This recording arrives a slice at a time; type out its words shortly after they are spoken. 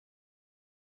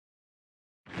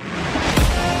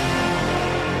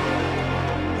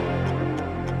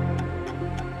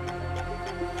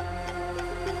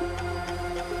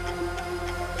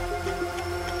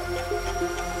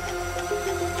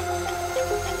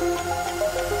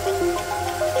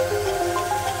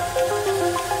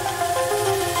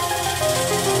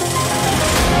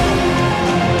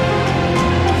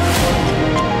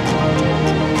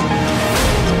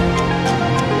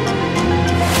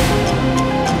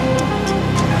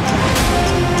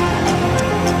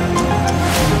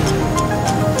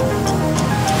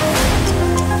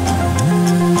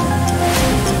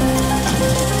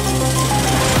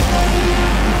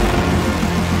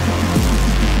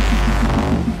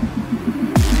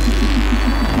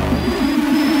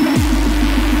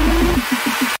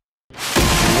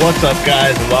What's up,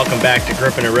 guys, and welcome back to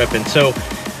Grip N Rip. So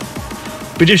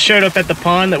we just showed up at the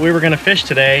pond that we were going to fish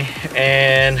today,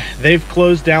 and they've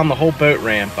closed down the whole boat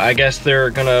ramp. I guess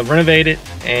they're going to renovate it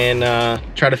and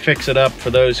try to fix it up for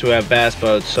those who have bass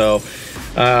boats. So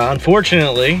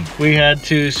unfortunately, we had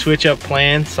to switch up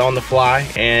plans on the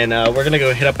fly, and we're going to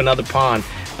go hit up another pond.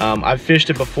 I've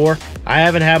fished it before. I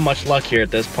haven't had much luck here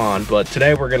at this pond, but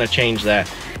today we're going to change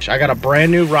that. I got a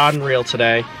brand new rod and reel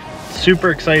today.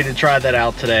 Super excited to try that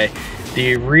out today.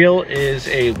 The reel is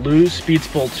a Lew's Speed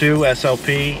Spool 2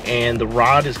 SLP, and the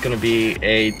rod is going to be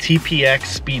a TPX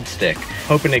speed stick.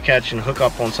 Hoping to catch and hook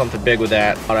up on something big with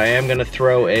that. But I am going to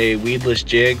throw a weedless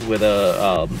jig with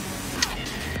a,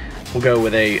 we'll go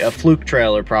with a Fluke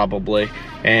trailer probably,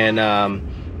 and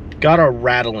got a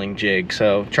rattling jig.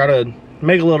 So try to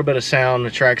make a little bit of sound,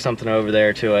 attract something over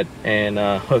there to it, and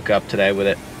hook up today with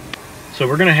it. So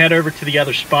we're gonna head over to the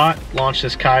other spot, launch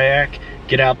this kayak,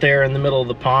 get out there in the middle of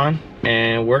the pond,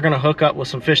 and we're gonna hook up with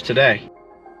some fish today.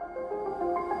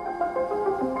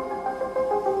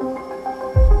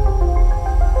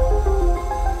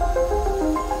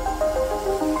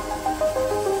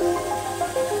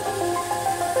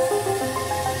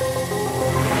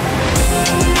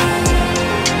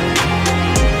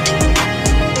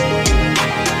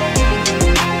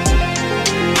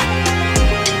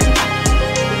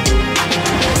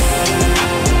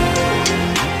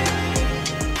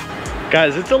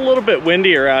 Guys, it's a little bit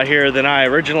windier out here than I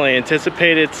originally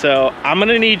anticipated, so I'm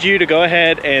gonna need you to go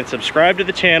ahead and subscribe to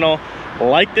the channel,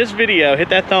 like this video, hit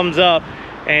that thumbs up,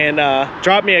 and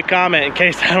drop me a comment in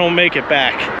case I don't make it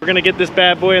back. We're gonna get this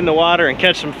bad boy in the water and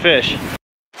catch some fish.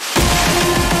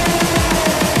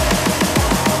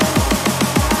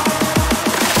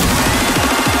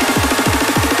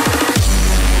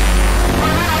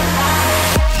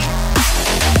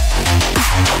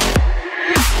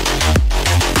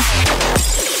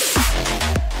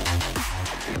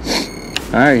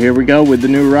 All right, here we go with the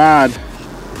new rod.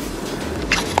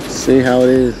 Let's see how it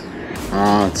is.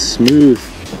 Ah, it's smooth.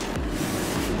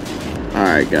 All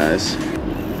right, guys.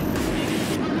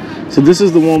 So this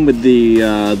is the one with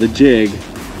the jig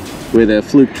with a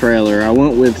Fluke trailer. I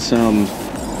went with some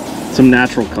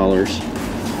natural colors.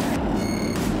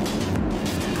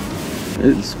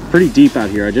 It's pretty deep out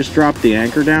here. I just dropped the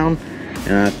anchor down,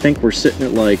 and I think we're sitting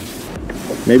at like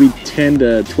maybe 10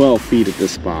 to 12 feet at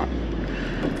this spot.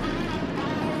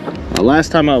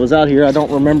 Last time I was out here, I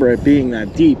don't remember it being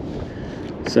that deep.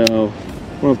 So I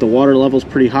don't know if the water level's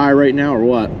pretty high right now or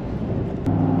what.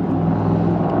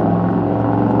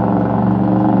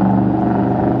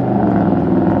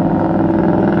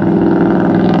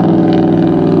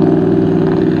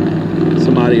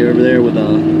 Somebody over there with a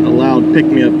loud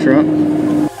pick-me-up truck.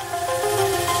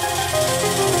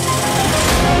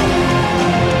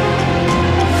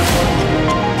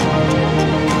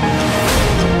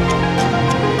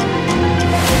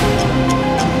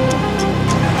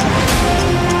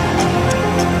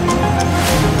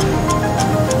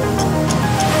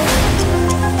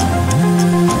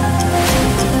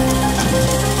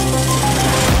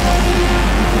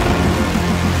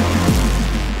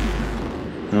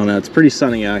 It's pretty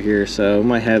sunny out here, so we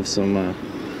might have some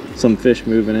fish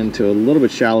moving into a little bit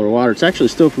shallower water. It's actually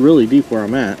still really deep where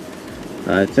I'm at.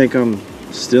 I think I'm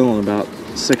still in about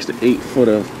 6 to 8 foot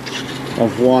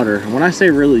of water. And when I say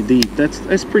really deep,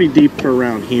 that's pretty deep for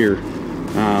around here.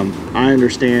 I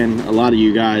understand a lot of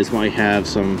you guys might have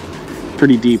some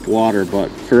pretty deep water, but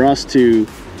for us to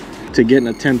get in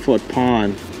a 10-foot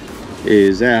pond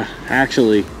is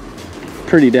actually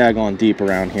pretty daggone deep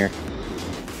around here.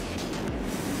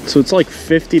 So it's like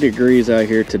 50 degrees out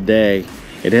here today.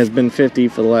 It has been 50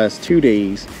 for the last 2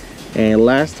 days. And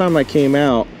last time I came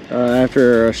out,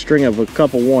 after a string of a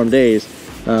couple warm days,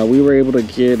 we were able to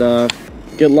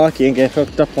get lucky and get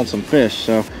hooked up on some fish.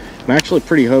 So I'm actually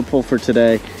pretty hopeful for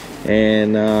today.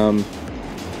 And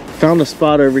found a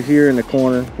spot over here in the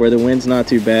corner where the wind's not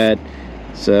too bad.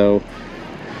 So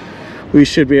we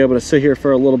should be able to sit here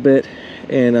for a little bit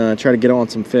and try to get on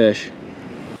some fish.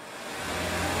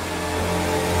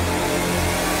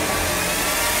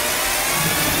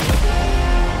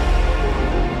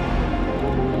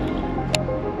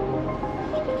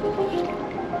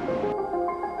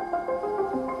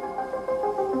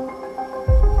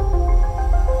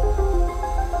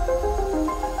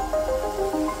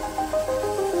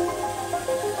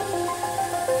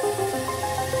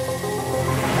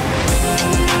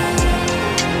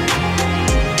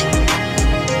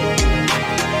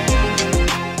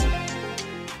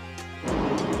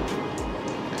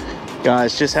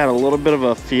 Guys, just had a little bit of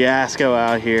a fiasco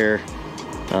out here.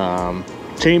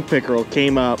 Chain pickerel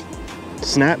came up,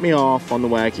 snapped me off on the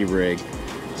Wacky rig.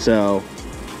 So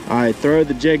I throw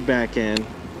the jig back in,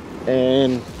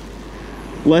 and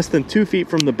less than 2 feet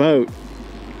from the boat,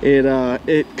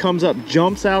 it comes up,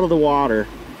 jumps out of the water,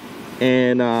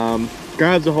 and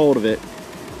grabs a hold of it.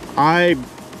 I'm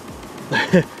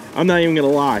not even gonna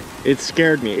lie, it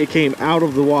scared me. It came out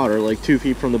of the water like 2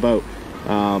 feet from the boat.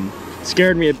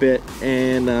 Scared me a bit,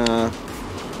 and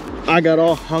I got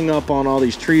all hung up on all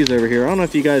these trees over here. I don't know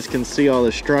if you guys can see all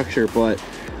this structure, but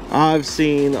I've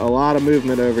seen a lot of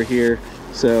movement over here.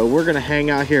 So we're gonna hang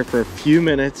out here for a few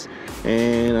minutes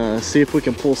and see if we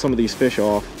can pull some of these fish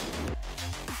off.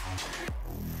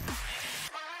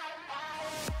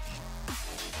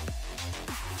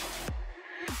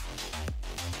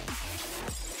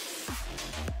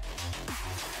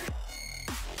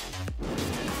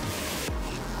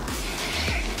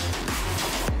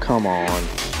 Come on.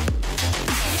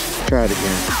 Try it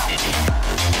again.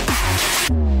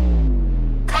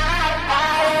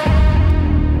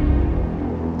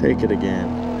 Take it again.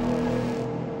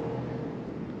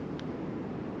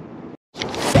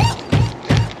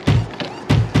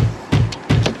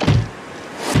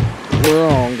 We're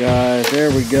on, guys.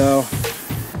 There we go.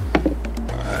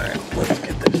 Alright, let's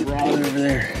get this rod over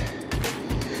there.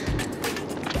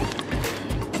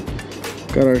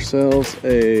 Got ourselves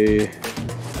a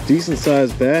decent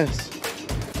sized bass.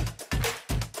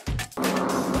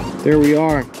 There we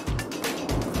are.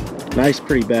 Nice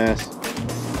pretty bass.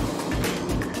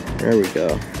 There we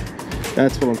go.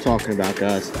 That's what I'm talking about,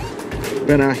 guys.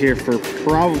 Been out here for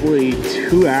probably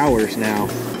 2 hours now,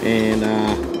 and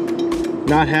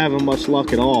not having much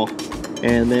luck at all.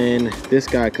 And then this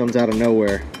guy comes out of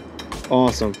nowhere.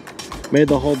 Awesome. Made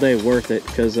the whole day worth it,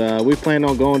 because we planned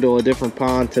on going to a different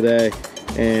pond today,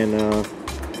 and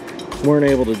weren't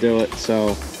able to do it.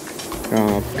 So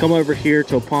come over here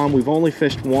to a pond we've only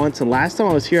fished once, and last time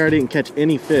I was here I didn't catch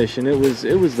any fish, and it was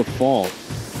the fall.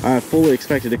 I fully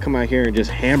expected to come out here and just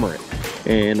hammer it,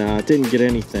 and didn't get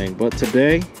anything. But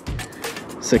today,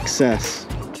 success.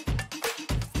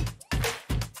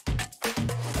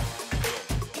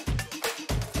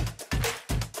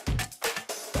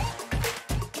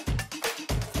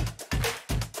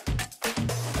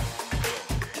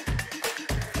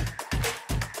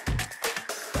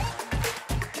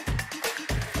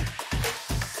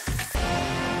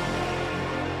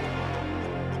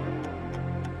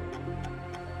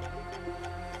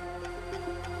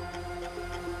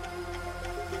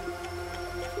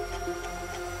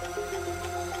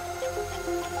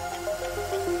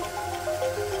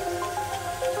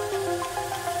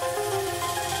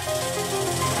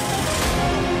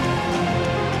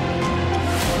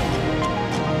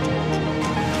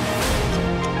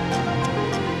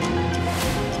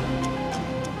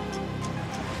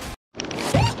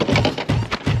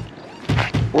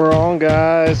 We're on,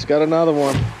 guys. Got another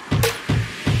one.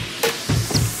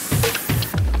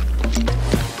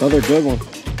 Another good one.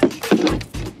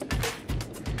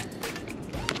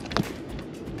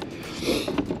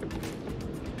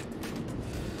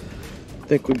 I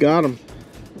think we got him.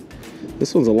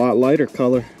 This one's a lot lighter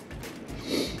color.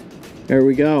 There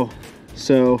we go.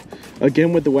 So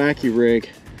again with the Wacky rig,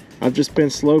 I've just been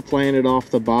slow playing it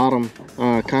off the bottom,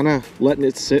 kind of letting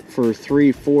it sit for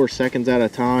 3-4 seconds at a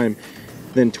time,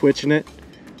 then twitching it,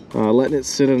 letting it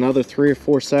sit another 3 or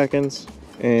 4 seconds,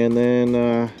 and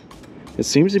then it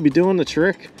seems to be doing the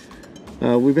trick.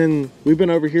 We've been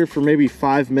over here for maybe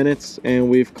 5 minutes, and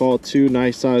we've caught 2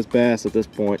 nice sized bass at this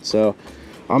point. So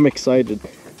I'm excited.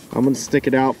 I'm gonna stick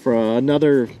it out for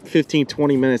another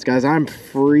 15-20 minutes, guys. I'm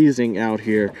freezing out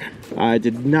here. I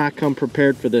did not come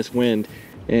prepared for this wind,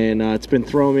 and it's been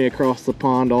throwing me across the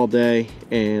pond all day,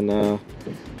 and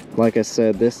like I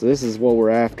said, this is what we're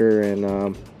after,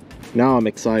 and now I'm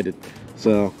excited.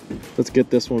 So let's get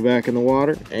this one back in the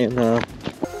water, and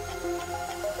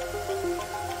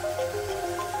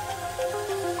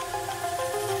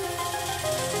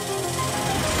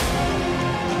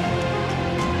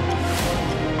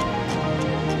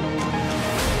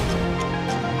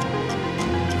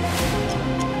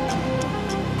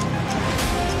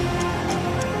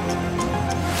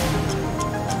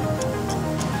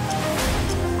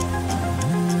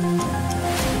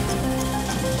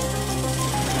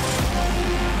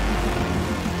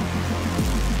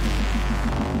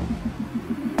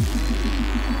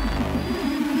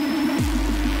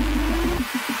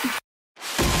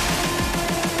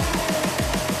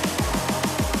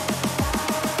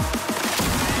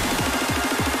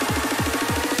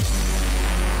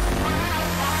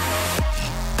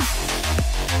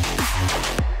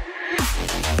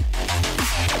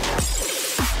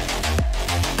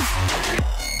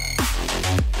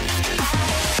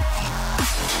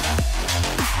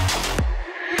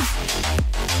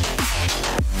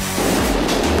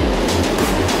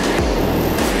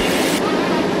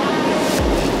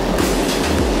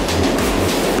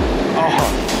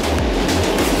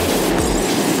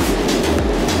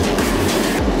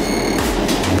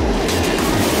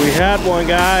Got one,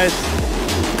 guys.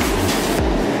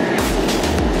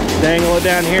 Dangle it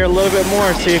down here a little bit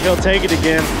more, see if he'll take it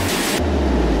again.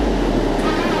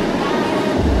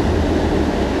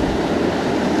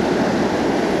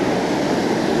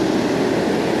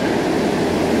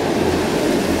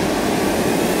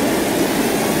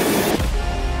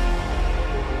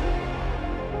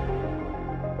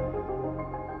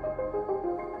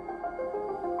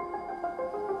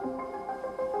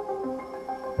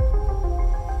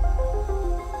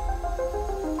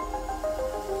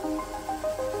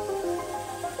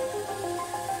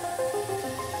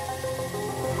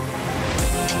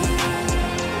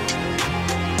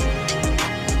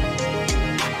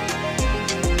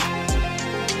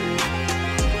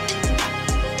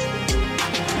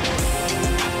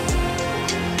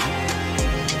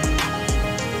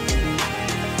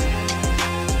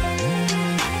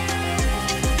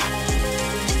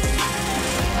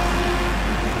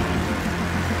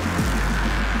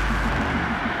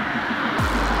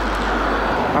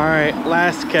 All right,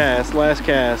 last cast. Well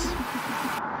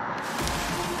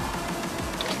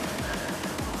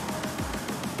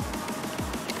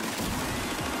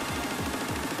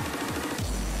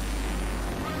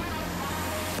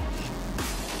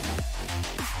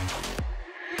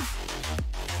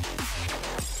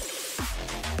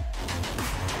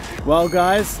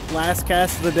guys, last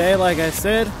cast of the day, like I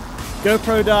said,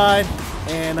 GoPro died,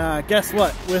 and guess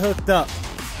what? We're hooked up.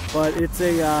 But it's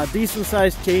a decent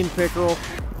sized chain pickerel,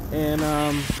 and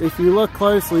if you look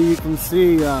closely you can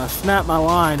see snap my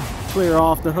line clear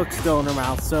off, the hook still in her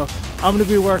mouth. So I'm going to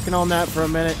be working on that for a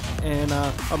minute, and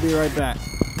I'll be right back.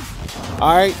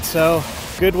 Alright, so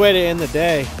good way to end the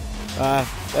day.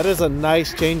 That is a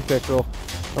nice chain pickerel.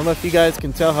 I don't know if you guys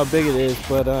can tell how big it is,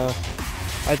 but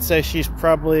I'd say she's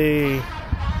probably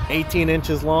 18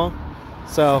 inches long.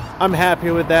 So I'm happy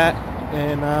with that,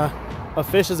 and a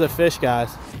fish is a fish, guys.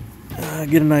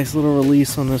 Get a nice little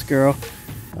release on this girl.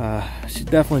 She's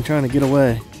definitely trying to get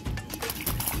away.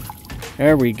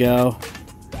 There we go.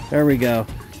 There we go.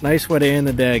 Nice way to end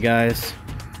the day, guys,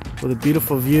 with a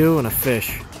beautiful view and a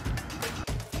fish.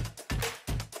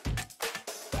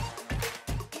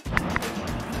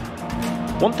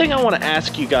 One thing I want to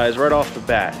ask you guys right off the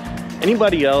bat,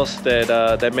 anybody else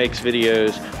that makes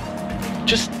videos,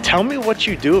 just tell me what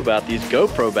you do about these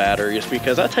GoPro batteries,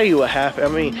 because I tell you what happened. I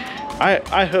mean,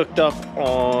 I hooked up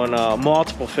on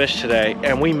multiple fish today,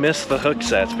 and we missed the hook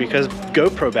sets because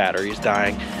GoPro battery's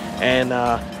dying. And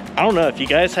I don't know, if you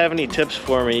guys have any tips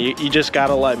for me, you just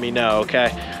gotta let me know,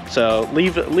 okay? So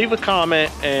leave a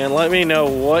comment and let me know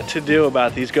what to do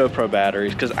about these GoPro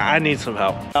batteries, because I need some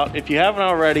help. If you haven't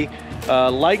already,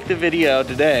 like the video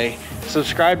today,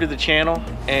 subscribe to the channel,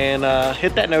 and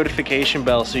hit that notification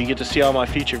bell so you get to see all my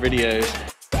future videos.